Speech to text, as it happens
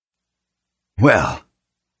Well,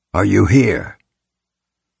 are you here?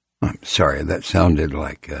 I'm sorry, that sounded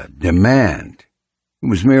like a demand. It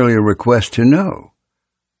was merely a request to know.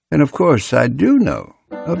 And of course, I do know.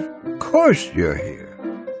 Of course you're here.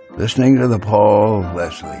 Listening to the Paul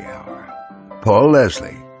Leslie Hour. Paul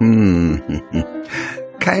Leslie.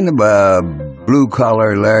 Kind of a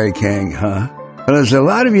blue-collar Larry King, huh? Well, as a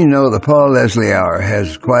lot of you know, the Paul Leslie Hour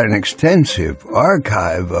has quite an extensive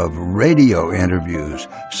archive of radio interviews.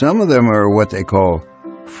 Some of them are what they call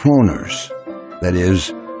phoners. That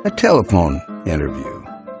is, a telephone interview.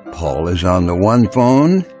 Paul is on the one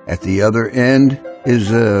phone. At the other end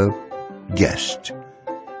is a guest.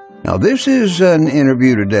 Now, this is an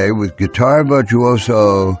interview today with guitar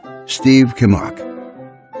virtuoso Steve Kimock.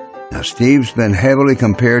 Now, Steve's been heavily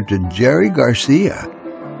compared to Jerry Garcia,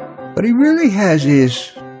 but he really has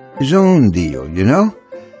his own deal, you know?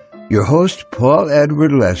 Your host, Paul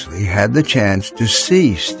Edward Leslie, had the chance to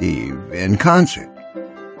see Steve in concert.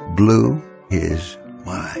 Blew his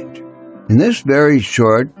mind. In this very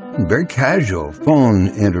short, very casual phone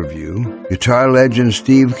interview, guitar legend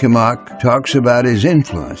Steve Kimock talks about his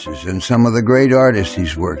influences and some of the great artists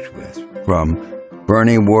he's worked with, from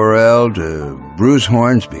Bernie Worrell to Bruce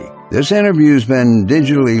Hornsby. This interview's been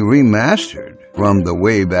digitally remastered from the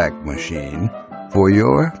Wayback Machine for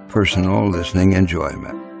your personal listening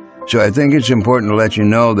enjoyment. So I think it's important to let you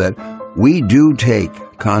know that we do take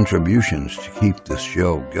contributions to keep the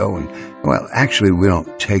show going. Well, actually, we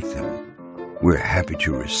don't take them. We're happy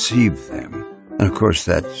to receive them. And of course,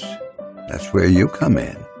 that's where you come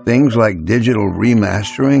in. Things like digital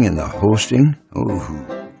remastering and the hosting,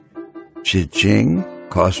 cha-ching,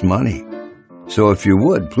 cost money. So if you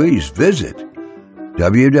would, please visit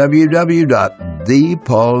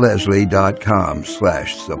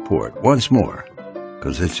www.thepaulleslie.com/support. Once more,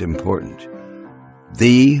 because it's important.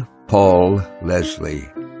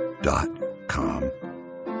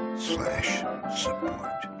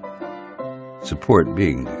 thepaulleslie.com/support. Support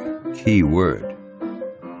being the key word.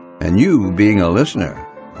 And you being a listener,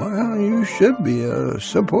 well, you should be a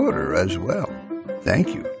supporter as well.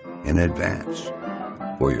 Thank you in advance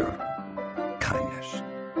for your kindness.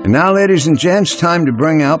 And now, ladies and gents, time to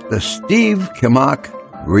bring out the Steve Kimock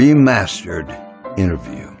remastered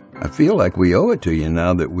interview. I feel like we owe it to you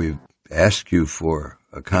now that we've asked you for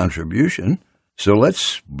a contribution. So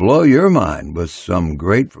let's blow your mind with some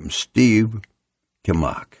great from Steve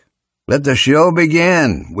Kimock. Let the show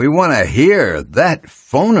begin. We want to hear that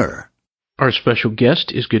phoner. Our special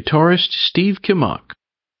guest is guitarist Steve Kimock.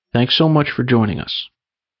 Thanks so much for joining us.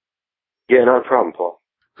 Yeah, no problem, Paul.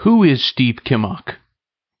 Who is Steve Kimock?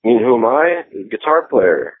 You know who am I? A guitar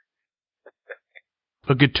player.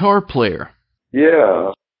 A guitar player?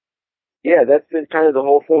 Yeah. Yeah, that's been kind of the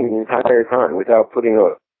whole thing the entire time, without putting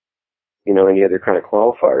any other kind of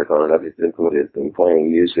qualifiers on it. I've just been playing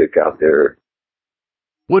music out there.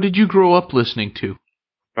 What did you grow up listening to?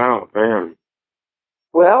 Oh, man.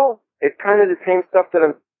 Well, it's kind of the same stuff that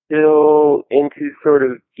I'm still into, sort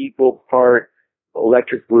of equal part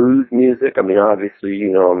electric blues music. I mean, obviously, I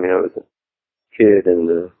was a kid in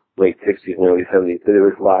the late 60s and early 70s, so there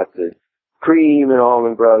was lots of Cream and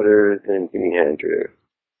Allman Brothers and Jimi Hendrix,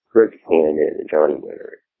 Rick Hannon and Johnny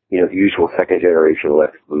Winter. The usual second-generation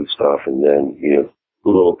electric blues stuff, and then, a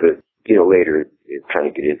little bit, later, it kind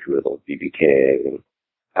of get into it, like B.B. King and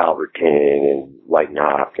Albert King and Light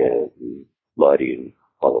Knock and Muddy and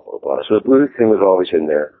blah, blah, blah, blah. So the blues thing was always in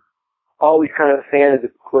there. Always kind of a fan of the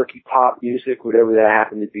quirky pop music, whatever that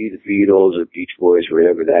happened to be, the Beatles or Beach Boys,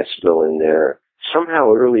 whatever, that's still in there.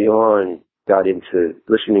 Somehow early on got into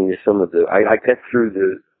listening to some of I got through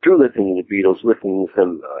listening to the Beatles, listening to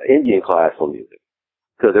some Indian classical music.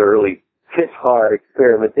 So the early guitar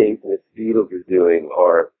experimentation that the Beatles were doing,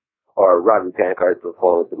 or Rodney Pankhardt's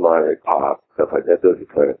performance of modern pop, stuff like that. Those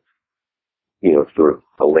are kind of, sort of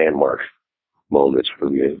the landmark moments for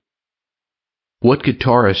me. What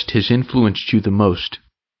guitarist has influenced you the most?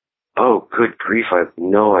 Oh, good grief, I have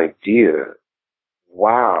no idea.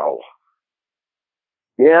 Wow.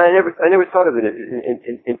 Yeah, I never thought of it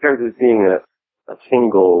in terms of being a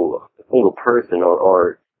single person,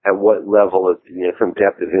 or at what level of, some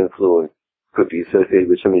depth of influence could be associated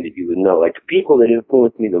with somebody that you would know. Like, the people that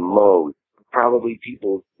influenced me the most, probably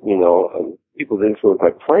people's influence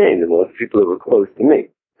by playing the most, people that were close to me.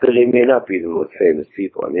 So they may not be the most famous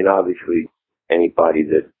people. I mean, obviously, anybody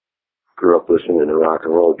that grew up listening to rock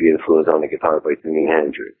and roll would be influenced on the guitar by Jimi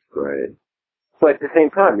Hendrix, right? But at the same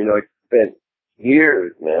time, I spent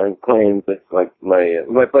years, man, playing with, like,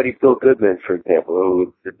 my buddy Bill Goodman, for example,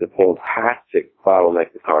 who is a fantastic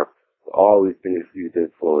bottleneck guitar. Always been a huge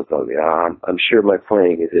influence on me. I'm sure my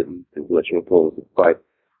playing is at least as much influenced by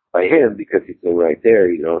by him because he's been right there,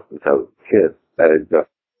 since I was a kid. As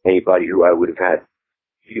anybody who I would have had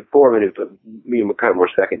formative, but kind of more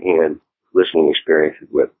secondhand listening experiences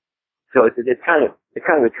with. So it's kind of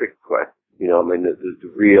a tricky question.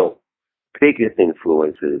 The real biggest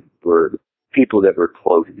influences were people that were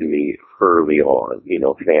close to me early on,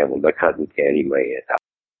 family, my cousin Kenny, my aunt.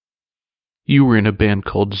 You were in a band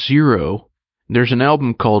called Zero. There's an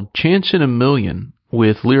album called Chance in a Million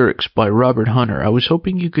with lyrics by Robert Hunter. I was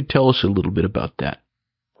hoping you could tell us a little bit about that.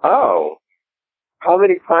 Oh, how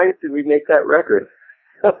many times did we make that record?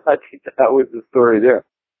 I think that was the story there.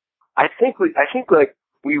 I think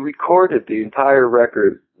we recorded the entire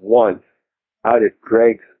record once out at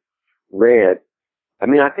Greg's Ranch. I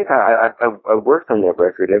mean, I think I worked on that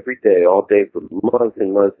record every day, all day for months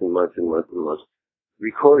and months and months and months and months.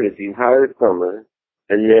 Recorded the entire summer,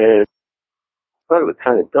 and then I thought it was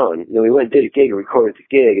kind of done. We went and did a gig and recorded the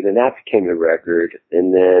gig, and then that became the record,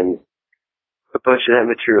 and then a bunch of that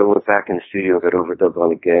material went back in the studio, got overdubbed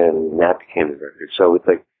on again, and that became the record. So it's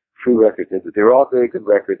like 3 records. They were all very good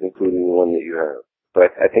records, including the one that you have.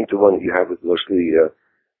 But I think the one that you have was mostly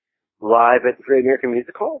live at the Great American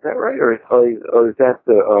Music Hall. Is that right? Or is that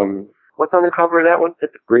the what's on the cover of that one? Is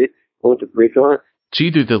that the bridge? With the bridge on it? It's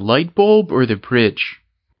either the light bulb or the bridge.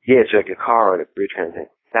 Yeah, it's like a car on a bridge kind of thing.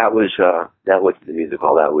 That was the music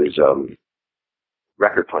hall. That was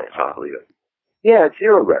Record Plant, I believe it. Yeah, it's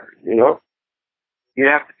Zero Records. You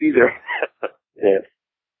have to be there. Yeah.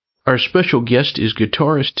 Our special guest is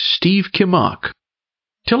guitarist Steve Kimock.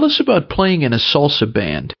 Tell us about playing in a salsa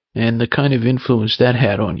band and the kind of influence that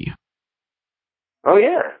had on you. Oh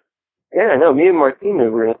yeah, no. Me and Martina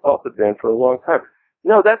were in a salsa band for a long time.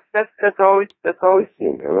 No, that's always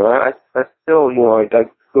been. I still, I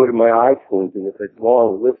go to my iTunes and it's like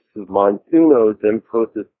long lists of Montunos and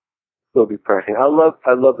process so depressing. I love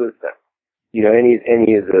those stuff.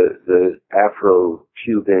 Any of the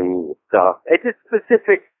Afro-Cuban stuff. It's a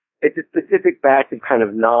specific batch of kind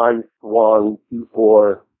of non-swung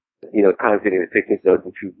 2/4, kind of getting the picnic notes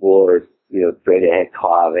and 2/4s, straight ahead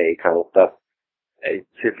clave kind of stuff. It's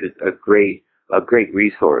just a great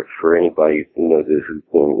resource for anybody who's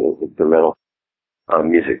doing instrumental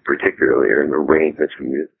music, particularly, or arrangements for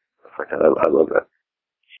music. Stuff like that. I love that.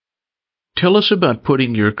 Tell us about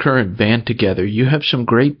putting your current band together. You have some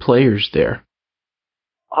great players there.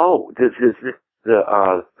 Oh,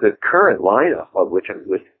 the current lineup of which I'm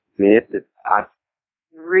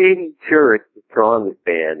pretty sure it's the strongest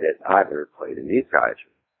band that I've ever played. And these guys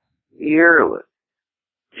are fearless.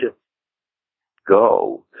 Just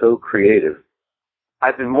go. So creative.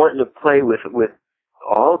 I've been wanting to play with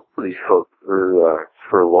all of these folks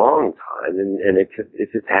for a long time, and it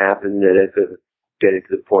just happened that it's getting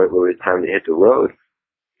to the point where it's time to hit the road.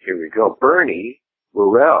 Here we go. Bernie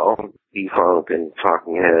Worrell, E-Funk and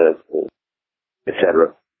Talking Heads,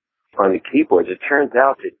 etc. on the keyboards. It turns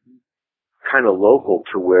out that he's kind of local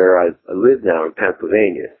to where I live now in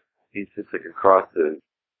Pennsylvania. He's just like across the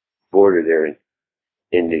border there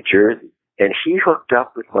in New Jersey. And he hooked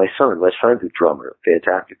up with my son. My son's a drummer, a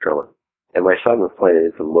fantastic drummer. And my son was playing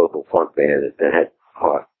in some local funk band that had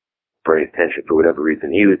caught Bernie's attention for whatever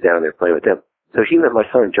reason. He was down there playing with them. So he met my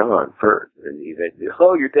son John first, and he eventually,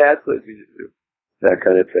 your dad plays music too. That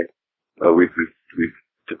kind of thing. We've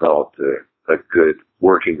developed a good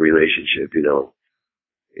working relationship,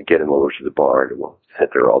 get him over to the bar and we'll sit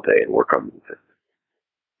there all day and work on music.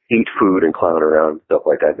 Eat food and clown around and stuff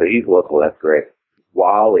like that. But he's local, that's great.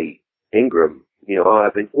 Wally Ingram,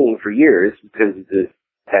 I've been seeing for years because of this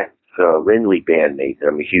Lindley bandmate.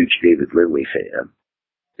 I'm a huge David Lindley fan.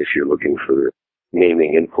 If you're looking for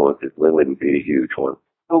naming influences, Lindley would be a huge one.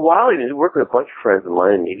 So Wally was working with a bunch of friends of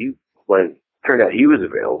mine, and when it turned out he was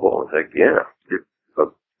available, I was like, yeah, a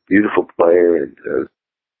beautiful player and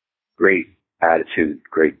great attitude,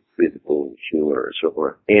 great physical humor, and so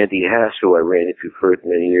forth. Andy Hess, who I ran into first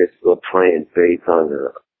many years ago, playing bass on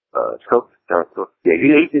the yeah,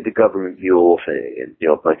 he did the Government Mule thing and,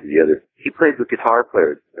 a bunch of the others. He plays with guitar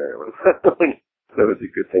players. That was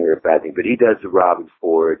a good thing or a bad thing. But he does the Robin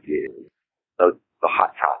Ford, the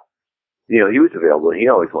Hot Top. He was available, and he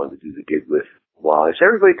always wanted to do the gig with Wallace.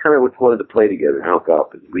 Everybody kind of wanted to play together and hook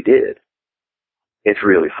up, and we did. It's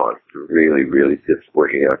really fun. It's really, really just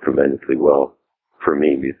working out tremendously well for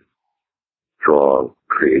me. Strong,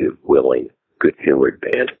 creative, willing, good-humored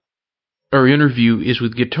band. Our interview is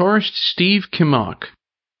with guitarist Steve Kimock.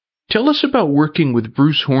 Tell us about working with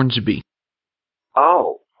Bruce Hornsby.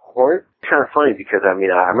 Oh, it's kind of funny because, I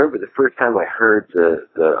remember the first time I heard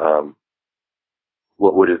the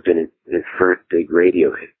what would have been his first big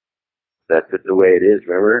radio hit, That's just the way it is,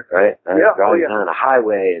 remember? Right? I was Yeah. on the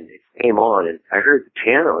highway and it came on and I heard the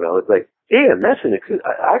piano and I was like, damn, that's an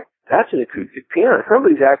acoustic piano.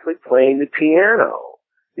 Somebody's actually playing the piano.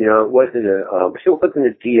 You know, it wasn't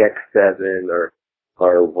a DX7 or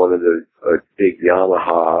one of those big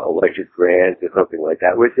Yamaha electric grands or something like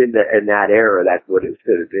that. Within in that era, that's what it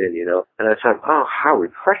should have been, you know. And I was like, oh, how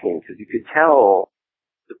refreshing, because you could tell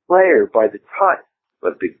the player by the touch.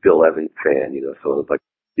 I'm a big Bill Evans fan, you know, so it was like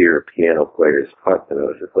dear piano player's touch, and I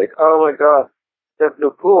was just like, oh my God, that's so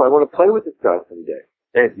cool. I want to play with this guy someday.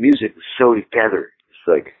 And his music was so together.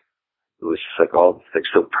 It was just like all like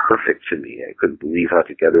so perfect to me. I couldn't believe how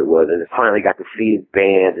together it was. And I finally got to see his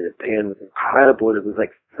band, and the band was incredible. And it was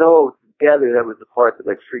like so together. That was the part that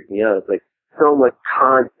like freaked me out. It's like so much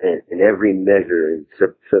content in every measure, and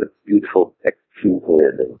so beautiful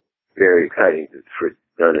execution, and very exciting for it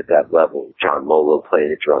done at that level. John Molo playing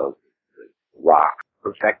the drums, rock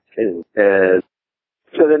perfection. And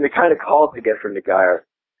so then the kind of calls I get from the guy are,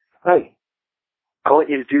 hey, I want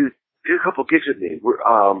you to do a couple gigs with me. We're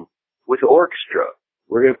with the orchestra.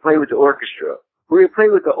 We're going to play with the orchestra. We're going to play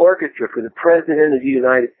with the orchestra for the President of the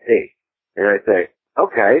United States. And I say,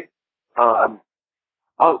 okay,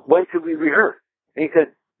 when should we rehearse? And he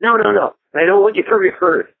said, no, I don't want you to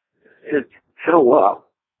rehearse. He said, show up.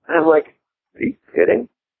 And I'm like, are you kidding?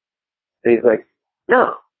 And he's like,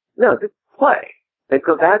 no, just play. And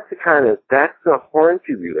so that's the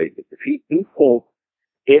Hornsby relationship. He thinks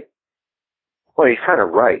it, well, he's kind of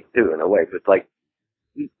right too in a way, but like,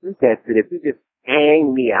 he thinks that if you just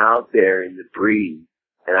hang me out there in the breeze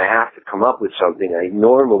and I have to come up with something I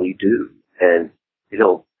normally do, and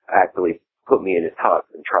he'll actually put me in a tux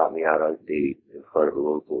and trot me out on stage in front of a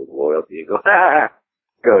room full of royalty and go,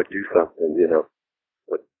 go do something, you know.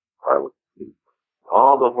 But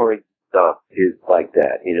all the Hornsby stuff is like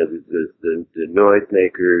that, you know, the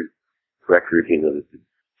Noisemakers record, you know, the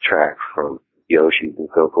track from Yoshi's and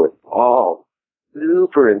so forth, all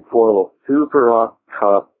super informal, super off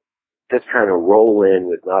cuff, just kind of roll in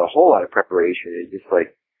with not a whole lot of preparation and just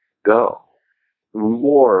like go.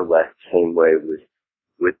 More or less the same way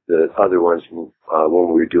with the other ones when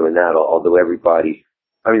we were doing that, although everybody,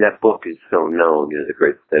 I mean, that book is so known, you know, the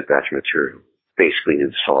Great Dead Batch Material, basically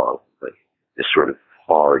new song, but just sort of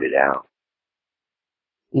hard it out.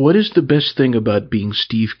 What is the best thing about being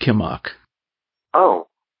Steve Kimock? Oh,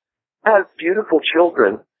 I have beautiful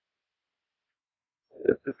children.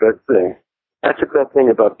 That's the best thing. That's the best thing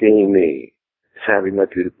about being me, is having my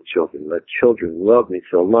beautiful children. My children love me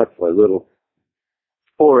so much. My little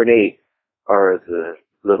 4 and 8 are the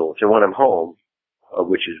little. So when I'm home,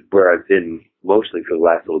 which is where I've been mostly for the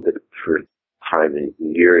last little bit for time in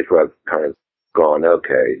years where I've kind of gone,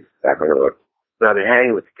 okay, back on the road. But I've been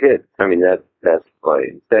hanging with the kids. I mean, that's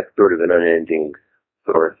sort of an unending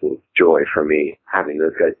source of joy for me, having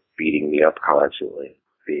those guys beating me up constantly,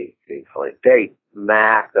 being funny. They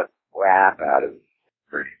smack the crap out of me.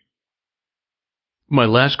 My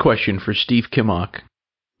last question for Steve Kimock,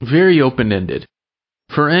 very open-ended.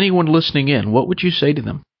 For anyone listening in, what would you say to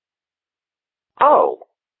them? Oh,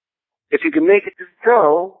 if you can make it to the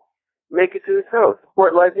show, make it to the show.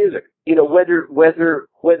 Support live music. You know, whether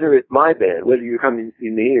it's my band, whether you're coming to see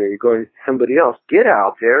me or you're going to see somebody else, get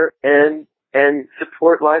out there and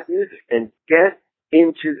support live music and get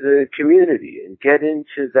into the community and get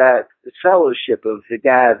into the fellowship of the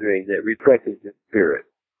gathering that reflects the spirit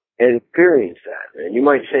and experience that. And you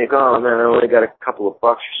might think, oh man, I only got a couple of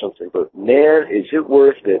bucks or something, but man, is it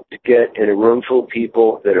worth it to get in a room full of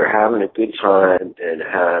people that are having a good time and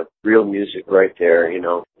have real music right there, you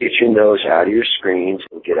know. Get your nose out of your screens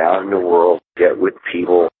and get out in the world, get with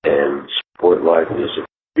people and support live music.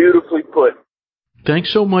 Beautifully put.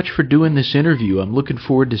 Thanks so much for doing this interview. I'm looking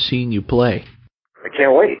forward to seeing you play. I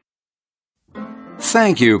can't wait.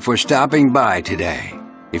 Thank you for stopping by today.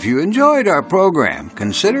 If you enjoyed our program,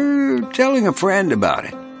 consider telling a friend about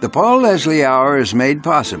it. The Paul Leslie Hour is made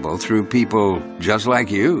possible through people just like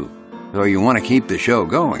you. So you want to keep the show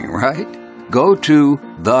going, right? Go to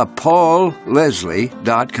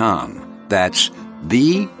thepaulleslie.com. That's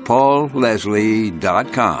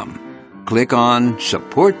thepaulleslie.com. Click on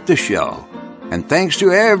Support the Show. And thanks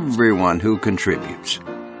to everyone who contributes.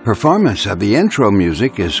 Performance of the intro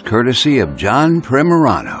music is courtesy of John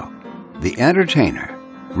Primorano, The Entertainer,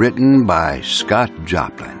 written by Scott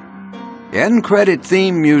Joplin. End credit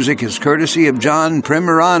theme music is courtesy of John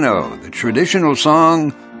Primorano, the traditional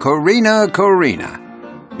song Corina Corina.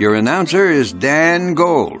 Your announcer is Dan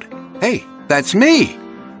Gold. Hey, that's me.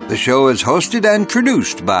 The show is hosted and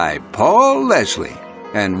produced by Paul Leslie.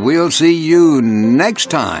 And we'll see you next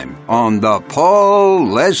time on the Paul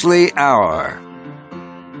Leslie Hour.